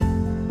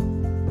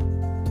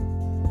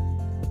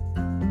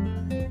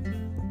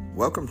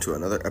Welcome to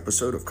another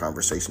episode of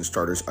Conversation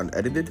Starters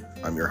Unedited.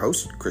 I'm your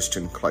host,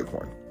 Christian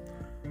Cleghorn.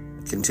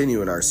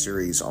 Continuing our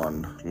series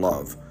on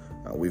love.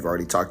 We've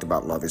already talked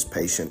about love is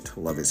patient,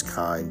 love is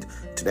kind.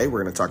 Today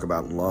we're going to talk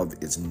about love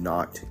is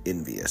not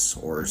envious,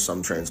 or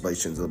some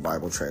translations of the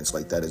Bible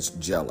translate that as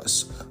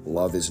jealous.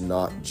 Love is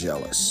not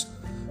jealous.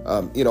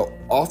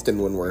 Often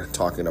when we're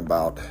talking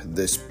about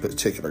this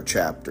particular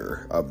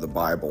chapter of the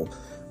Bible,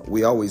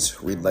 we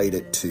always relate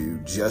it to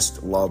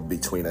just love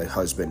between a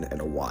husband and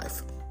a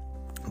wife.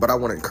 But I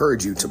want to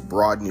encourage you to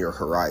broaden your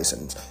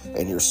horizons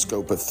and your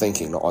scope of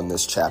thinking on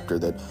this chapter,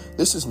 that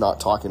this is not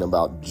talking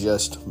about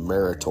just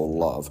marital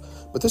love,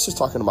 but this is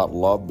talking about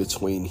love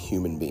between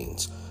human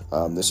beings.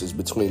 This is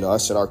between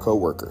us and our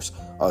coworkers,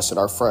 us and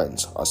our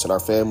friends, us and our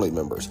family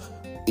members,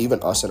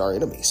 even us and our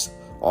enemies,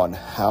 on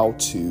how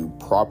to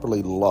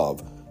properly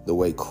love the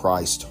way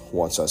Christ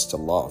wants us to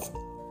love.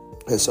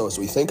 And so as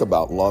we think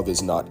about love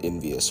is not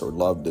envious, or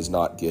love does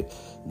not get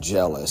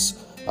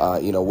jealous,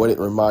 what it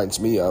reminds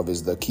me of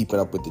is the keeping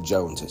up with the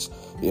Joneses.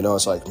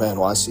 It's like, man,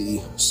 I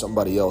see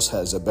somebody else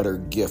has a better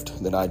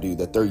gift than I do,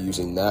 that they're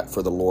using that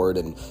for the Lord,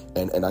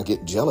 and I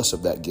get jealous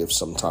of that gift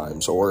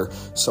sometimes. Or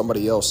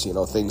somebody else,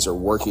 things are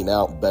working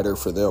out better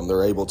for them.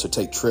 They're able to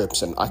take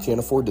trips and I can't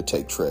afford to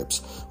take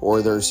trips.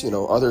 Or there's,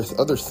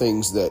 other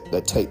things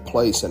that take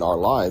place in our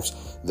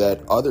lives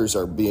that others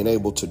are being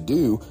able to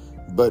do,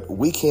 but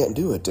we can't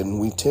do it. And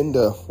we tend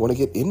to want to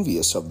get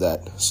envious of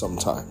that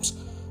sometimes.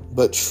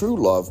 But true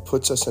love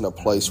puts us in a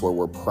place where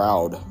we're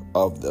proud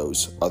of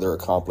those other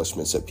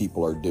accomplishments that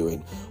people are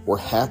doing. We're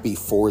happy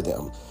for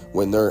them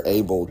when they're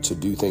able to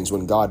do things,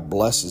 when God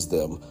blesses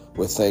them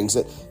with things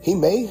that He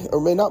may or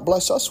may not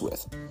bless us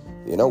with.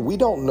 We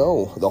don't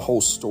know the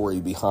whole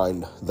story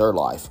behind their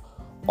life.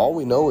 All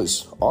we know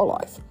is our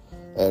life.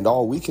 And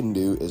all we can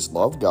do is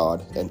love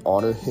God and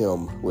honor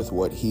Him with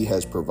what He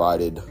has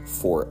provided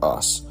for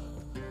us.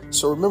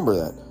 So remember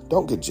that.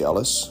 Don't get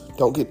jealous.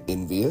 Don't get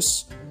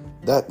envious.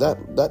 That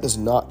does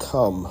not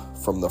come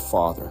from the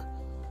Father,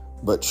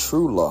 but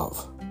true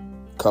love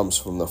comes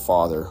from the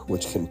Father,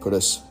 which can put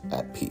us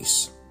at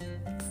peace.